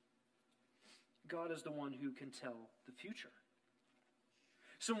 God is the one who can tell the future.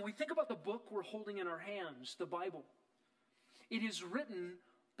 So when we think about the book we're holding in our hands, the Bible, it is written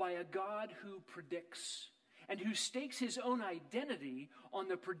by a God who predicts and who stakes his own identity on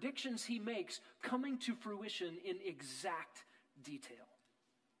the predictions he makes coming to fruition in exact detail.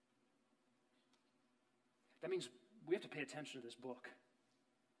 That means we have to pay attention to this book.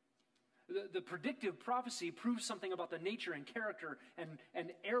 The predictive prophecy proves something about the nature and character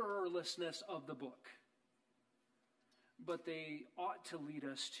and errorlessness of the book. But they ought to lead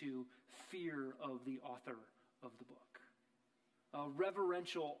us to fear of the author of the book. A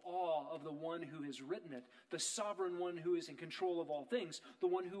reverential awe of the one who has written it, the sovereign one who is in control of all things, the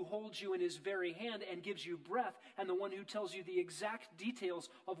one who holds you in his very hand and gives you breath, and the one who tells you the exact details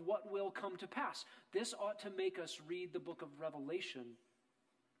of what will come to pass. This ought to make us read the book of Revelation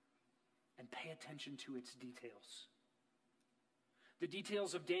and pay attention to its details. The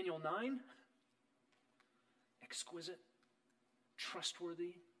details of Daniel 9, exquisite,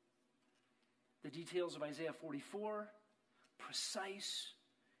 trustworthy. The details of Isaiah 44, precise,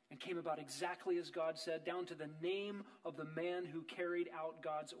 and came about exactly as God said, down to the name of the man who carried out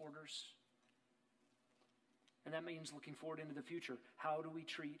God's orders. And that means looking forward into the future. How do we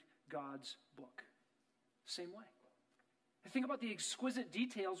treat God's book? Same way. Think about the exquisite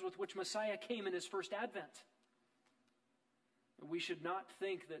details with which Messiah came in his first advent. We should not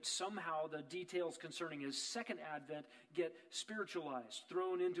think that somehow the details concerning his second advent get spiritualized,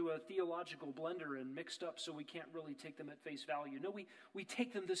 thrown into a theological blender and mixed up so we can't really take them at face value. No, we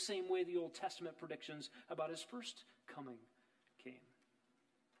take them the same way the Old Testament predictions about his first coming came.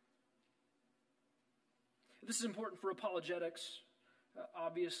 This is important for apologetics.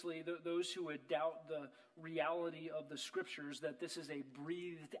 Obviously, those who would doubt the reality of the Scriptures, that this is a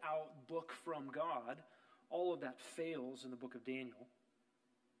breathed out book from God, all of that fails in the book of Daniel.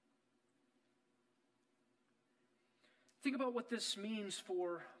 Think about what this means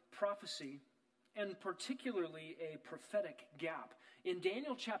for prophecy, and particularly a prophetic gap. In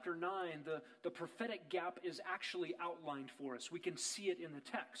Daniel chapter 9, the prophetic gap is actually outlined for us. We can see it in the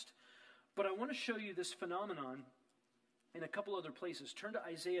text. But I want to show you this phenomenon in a couple other places. Turn to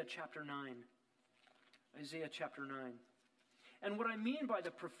Isaiah chapter 9. Isaiah chapter 9. And what I mean by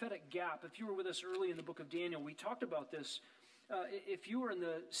the prophetic gap, if you were with us early in the book of Daniel, we talked about this. If you were in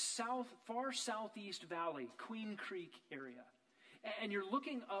the far southeast valley, Queen Creek area, and you're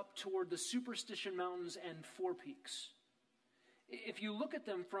looking up toward the Superstition Mountains and Four Peaks, if you look at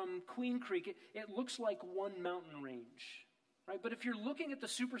them from Queen Creek, it looks like one mountain range, right? But if you're looking at the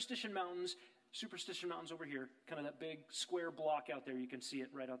Superstition Mountains over here, kind of that big square block out there, you can see it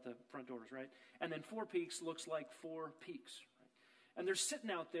right out the front doors, right? And then Four Peaks looks like four peaks, right? And they're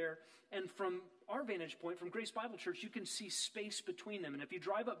sitting out there, and from our vantage point, from Grace Bible Church, you can see space between them. And if you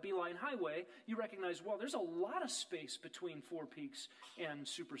drive up Beeline Highway, you recognize, well, there's a lot of space between Four Peaks and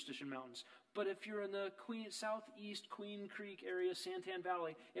Superstition Mountains. But if you're in the southeast Queen Creek area, Santan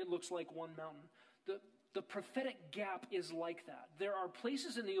Valley, it looks like one mountain. The prophetic gap is like that. There are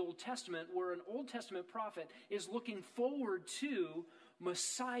places in the Old Testament where an Old Testament prophet is looking forward to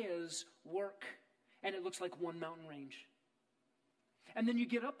Messiah's work, and it looks like one mountain range. And then you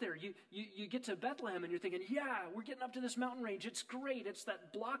get up there, you get to Bethlehem, and you're thinking, yeah, we're getting up to this mountain range. It's great. It's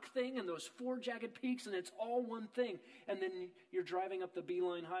that block thing and those four jagged peaks, and it's all one thing. And then you're driving up the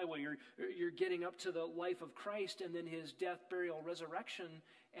Beeline Highway. You're getting up to the life of Christ and then his death, burial, resurrection,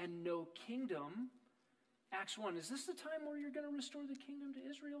 and no kingdom. Acts 1, is this the time where you're going to restore the kingdom to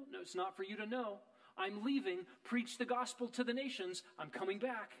Israel? No, it's not for you to know. I'm leaving, preach the gospel to the nations. I'm coming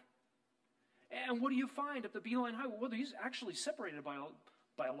back. And what do you find at the Beeline Highway? Well, he's actually separated by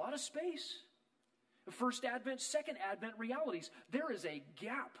a lot of space. The first Advent, second Advent realities. There is a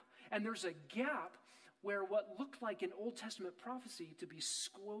gap. And there's a gap where what looked like an Old Testament prophecy to be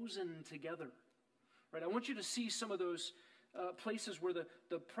squozen together. Right? I want you to see some of those places where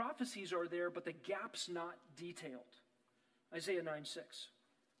the prophecies are there, but the gap's not detailed. Isaiah 9:6.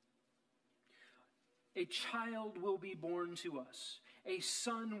 A child will be born to us. A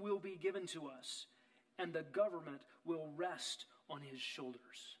son will be given to us, and the government will rest on his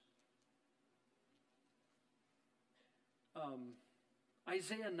shoulders.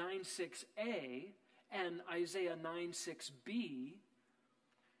 Isaiah 9:6a and Isaiah 9:6b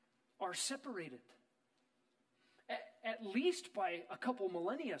are separated, at least by a couple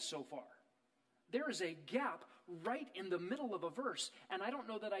millennia so far. There is a gap right in the middle of a verse, and I don't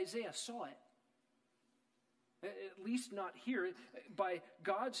know that Isaiah saw it. At least not here. By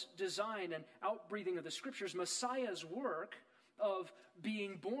God's design and outbreathing of the Scriptures, Messiah's work of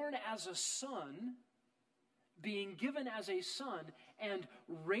being born as a son, being given as a son, and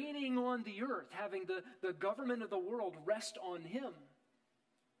reigning on the earth, having the government of the world rest on him.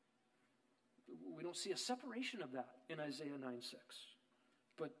 We don't see a separation of that in Isaiah 9:6.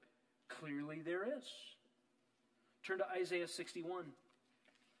 But clearly there is. Turn to Isaiah 61.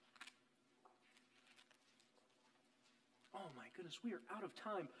 Oh my goodness, we are out of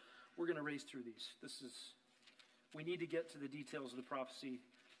time. We're going to race through these. We need to get to the details of the prophecy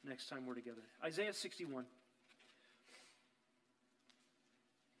next time we're together. Isaiah 61.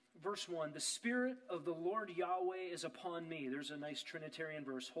 Verse 1, the Spirit of the Lord Yahweh is upon me. There's a nice Trinitarian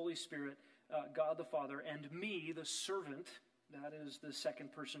verse. Holy Spirit, God the Father, and me, the servant. That is the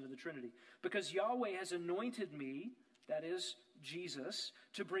second person of the Trinity. Because Yahweh has anointed me, that is Jesus,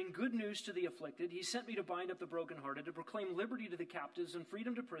 to bring good news to the afflicted. He sent me to bind up the brokenhearted, to proclaim liberty to the captives and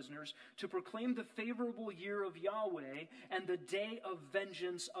freedom to prisoners, to proclaim the favorable year of Yahweh and the day of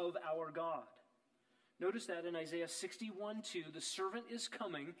vengeance of our God. Notice that in Isaiah 61:2, the servant is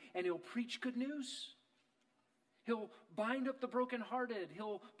coming and he'll preach good news. He'll bind up the brokenhearted.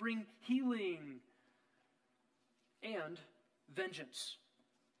 He'll bring healing and vengeance.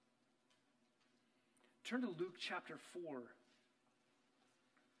 Turn to Luke chapter 4.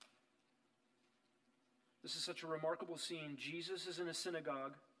 This is such a remarkable scene. Jesus is in a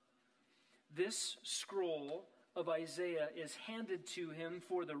synagogue. This scroll of Isaiah is handed to him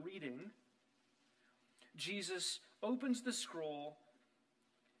for the reading. Jesus opens the scroll,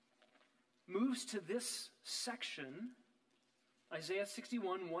 moves to this section, Isaiah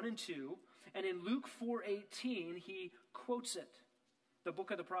 61, 1 and 2, and in Luke 4:18, he quotes it. The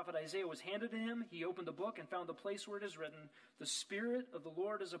book of the prophet Isaiah was handed to him. He opened the book and found the place where it is written, the Spirit of the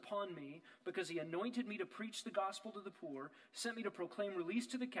Lord is upon me, because he anointed me to preach the gospel to the poor, sent me to proclaim release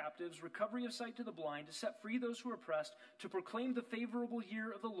to the captives, recovery of sight to the blind, to set free those who are oppressed, to proclaim the favorable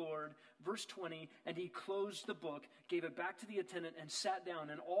year of the Lord. Verse 20, and he closed the book, gave it back to the attendant, and sat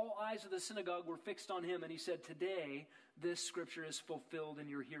down. And all eyes of the synagogue were fixed on him. And he said, today this scripture is fulfilled in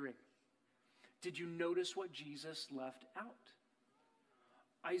your hearing. Did you notice what Jesus left out?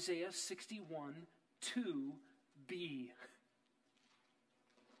 Isaiah 61, 2b.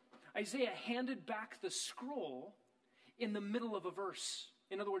 Isaiah handed back the scroll in the middle of a verse.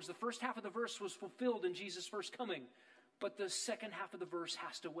 In other words, the first half of the verse was fulfilled in Jesus' first coming, but the second half of the verse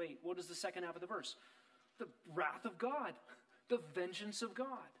has to wait. What is the second half of the verse? The wrath of God, the vengeance of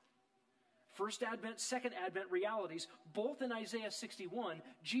God. First Advent, second Advent realities, both in Isaiah 61,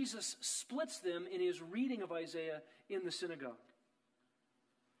 Jesus splits them in his reading of Isaiah in the synagogue.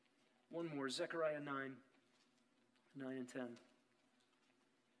 One more, Zechariah 9 and 10.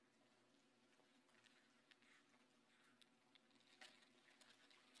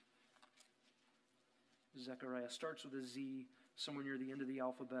 Zechariah starts with a Z, somewhere near the end of the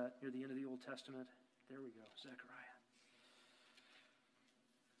alphabet, near the end of the Old Testament. There we go, Zechariah.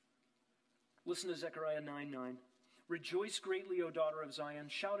 Listen to Zechariah 9:9. Rejoice greatly, O daughter of Zion.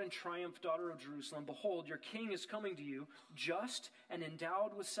 Shout in triumph, daughter of Jerusalem. Behold, your king is coming to you, just and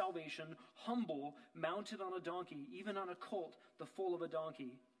endowed with salvation, humble, mounted on a donkey, even on a colt, the foal of a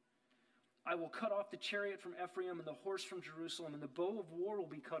donkey. I will cut off the chariot from Ephraim and the horse from Jerusalem, and the bow of war will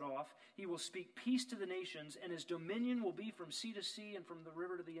be cut off. He will speak peace to the nations, and his dominion will be from sea to sea and from the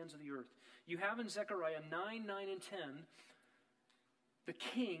river to the ends of the earth. You have in Zechariah 9, 9, and 10, the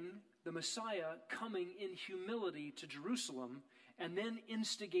king, the Messiah, coming in humility to Jerusalem and then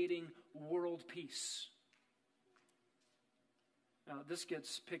instigating world peace. Now, this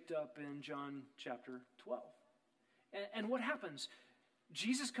gets picked up in John chapter 12. And what happens?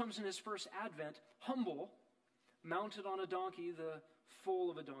 Jesus comes in his first advent, humble, mounted on a donkey, the foal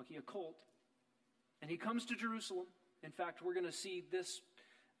of a donkey, a colt. And he comes to Jerusalem. In fact, we're going to see this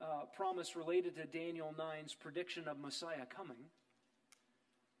promise related to Daniel 9's prediction of Messiah coming.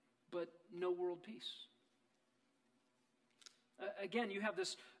 But no world peace. Again, you have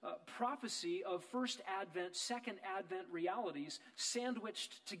this prophecy of first Advent, second Advent realities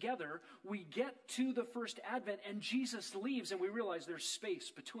sandwiched together. We get to the first Advent and Jesus leaves, and we realize there's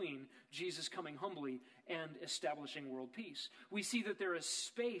space between Jesus coming humbly and establishing world peace. We see that there is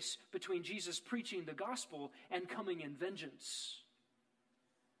space between Jesus preaching the gospel and coming in vengeance.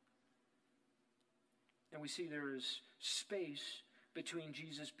 And we see there is space between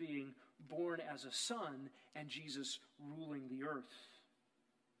Jesus being born as a son and Jesus ruling the earth.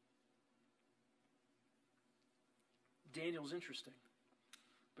 Daniel's interesting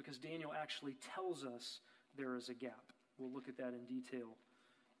because Daniel actually tells us there is a gap. We'll look at that in detail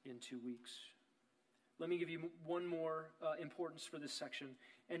in 2 weeks. Let me give you one more importance for this section,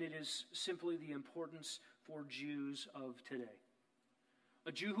 and it is simply the importance for Jews of today.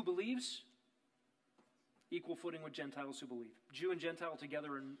 A Jew who believes, equal footing with Gentiles who believe. Jew and Gentile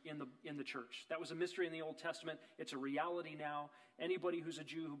together in the church. That was a mystery in the Old Testament. It's a reality now. Anybody who's a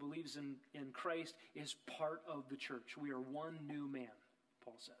Jew who believes in Christ is part of the church. We are one new man,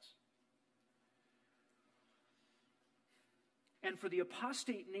 Paul says. And for the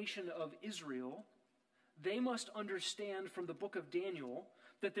apostate nation of Israel, they must understand from the book of Daniel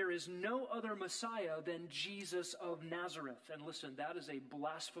that there is no other Messiah than Jesus of Nazareth. And listen, that is a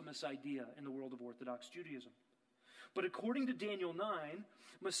blasphemous idea in the world of Orthodox Judaism. But according to Daniel 9,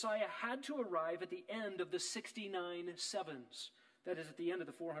 Messiah had to arrive at the end of the 69 sevens. That is, at the end of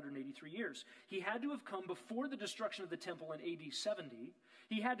the 483 years. He had to have come before the destruction of the temple in AD 70.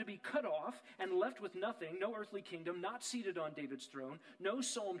 He had to be cut off and left with nothing, no earthly kingdom, not seated on David's throne, no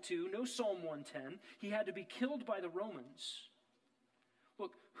Psalm 2, no Psalm 110. He had to be killed by the Romans.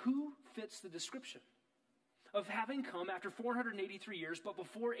 Look, who fits the description of having come after 483 years, but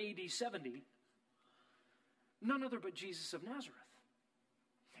before AD 70? None other but Jesus of Nazareth.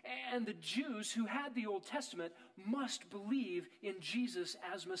 And the Jews who had the Old Testament must believe in Jesus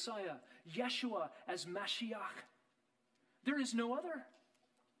as Messiah, Yeshua as Mashiach. There is no other.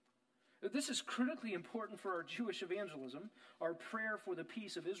 This is critically important for our Jewish evangelism, our prayer for the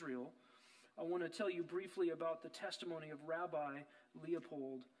peace of Israel. I want to tell you briefly about the testimony of Rabbi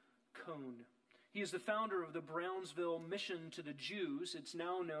Leopold Cohn. He is the founder of the Brownsville Mission to the Jews. It's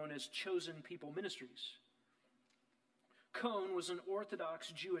now known as Chosen People Ministries. Cohn was an Orthodox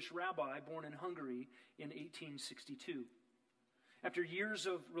Jewish rabbi born in Hungary in 1862. After years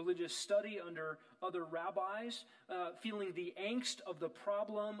of religious study under other rabbis, feeling the angst of the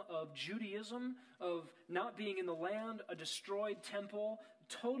problem of Judaism, of not being in the land, a destroyed temple,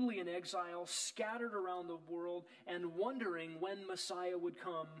 totally in exile, scattered around the world, and wondering when Messiah would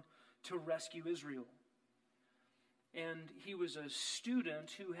come to rescue Israel. And he was a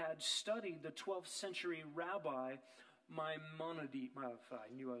student who had studied the 12th century rabbi Maimonides.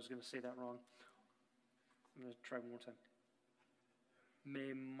 I knew I was going to say that wrong. I'm going to try one more time.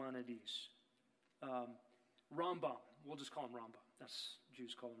 Maimonides. Rambam. We'll just call him Rambam. That's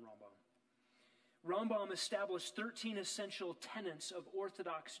Jews call him Rambam. Rambam established 13 essential tenets of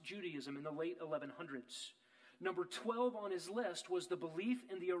Orthodox Judaism in the late 1100s. Number 12 on his list was the belief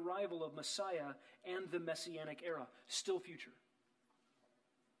in the arrival of Messiah and the Messianic era, still future.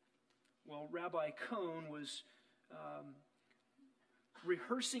 Well, Rabbi Cohn was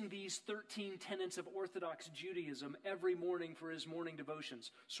rehearsing these 13 tenets of Orthodox Judaism every morning for his morning devotions,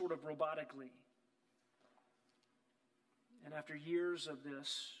 sort of robotically. And after years of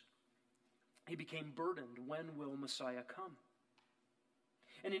this, he became burdened. When will Messiah come?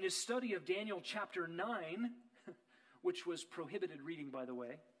 And in his study of Daniel chapter 9, which was prohibited reading, by the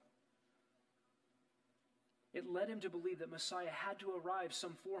way, it led him to believe that Messiah had to arrive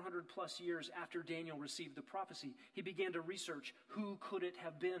some 400 plus years after Daniel received the prophecy. He began to research, who could it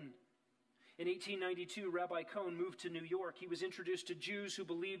have been? In 1892, Rabbi Cohn moved to New York. He was introduced to Jews who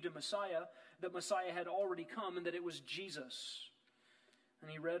believed in Messiah, that Messiah had already come and that it was Jesus. And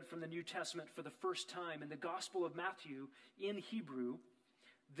he read from the New Testament for the first time in the Gospel of Matthew in Hebrew.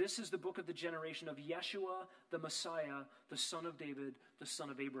 This is the book of the generation of Yeshua, the Messiah, the son of David, the son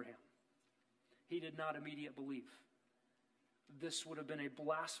of Abraham. He did not immediately believe. This would have been a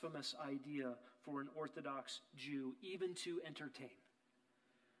blasphemous idea for an Orthodox Jew even to entertain.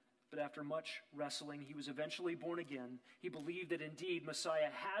 But after much wrestling, he was eventually born again. He believed that indeed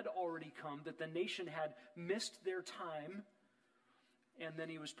Messiah had already come, that the nation had missed their time, and then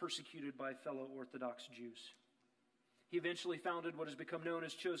he was persecuted by fellow Orthodox Jews. He eventually founded what has become known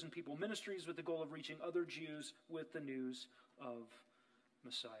as Chosen People Ministries with the goal of reaching other Jews with the news of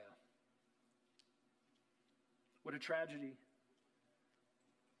Messiah. What a tragedy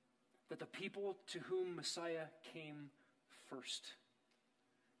that the people to whom Messiah came first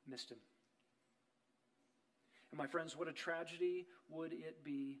missed him. And my friends, what a tragedy would it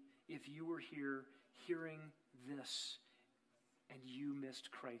be if you were here hearing this and you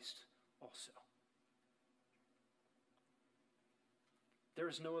missed Christ also. There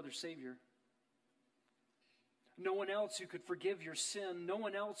is no other Savior. No one else who could forgive your sin. No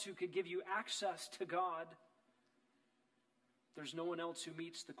one else who could give you access to God. There's no one else who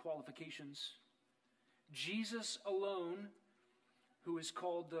meets the qualifications. Jesus alone who is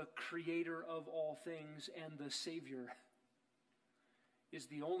called the creator of all things and the Savior, is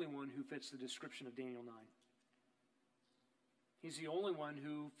the only one who fits the description of Daniel 9. He's the only one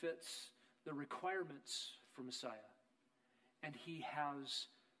who fits the requirements for Messiah. And he has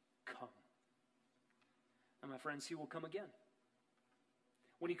come. And my friends, he will come again.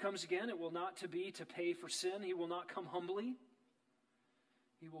 When he comes again, it will not be to pay for sin. He will not come humbly.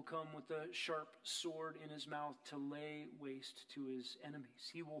 He will come with a sharp sword in his mouth to lay waste to his enemies.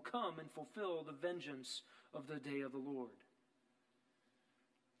 He will come and fulfill the vengeance of the day of the Lord.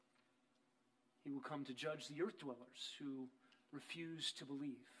 He will come to judge the earth dwellers who refuse to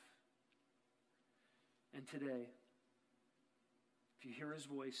believe. And today, if you hear his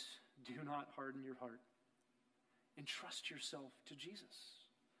voice, do not harden your heart. Entrust yourself to Jesus,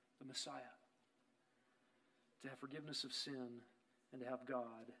 the Messiah, to have forgiveness of sin and to have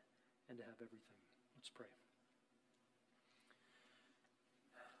God and to have everything. Let's pray.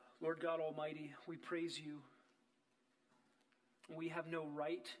 Lord God Almighty, we praise you. We have no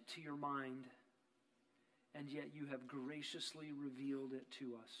right to your mind, and yet you have graciously revealed it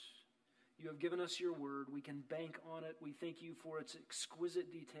to us. You have given us your word. We can bank on it. We thank you for its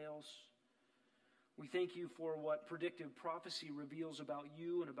exquisite details. We thank you for what predictive prophecy reveals about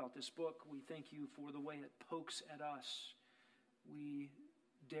you and about this book. We thank you for the way it pokes at us. We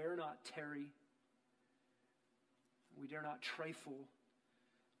dare not tarry. We dare not trifle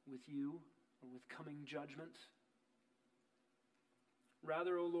with you or with coming judgment.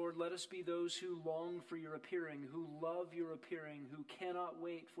 Rather, O Lord, let us be those who long for your appearing, who love your appearing, who cannot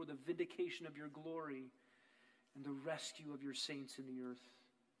wait for the vindication of your glory and the rescue of your saints in the earth.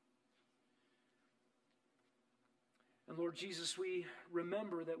 And Lord Jesus, we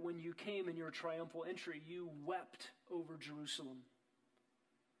remember that when you came in your triumphal entry, you wept over Jerusalem.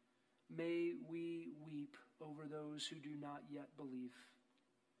 May we weep over those who do not yet believe,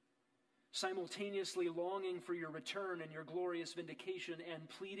 simultaneously longing for your return and your glorious vindication and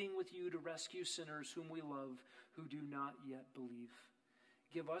pleading with you to rescue sinners whom we love who do not yet believe.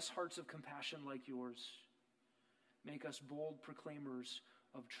 Give us hearts of compassion like yours. Make us bold proclaimers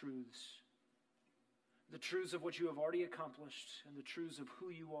of truths. The truths of what you have already accomplished and the truths of who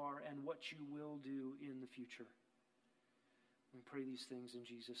you are and what you will do in the future. We pray these things in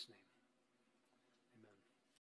Jesus' name.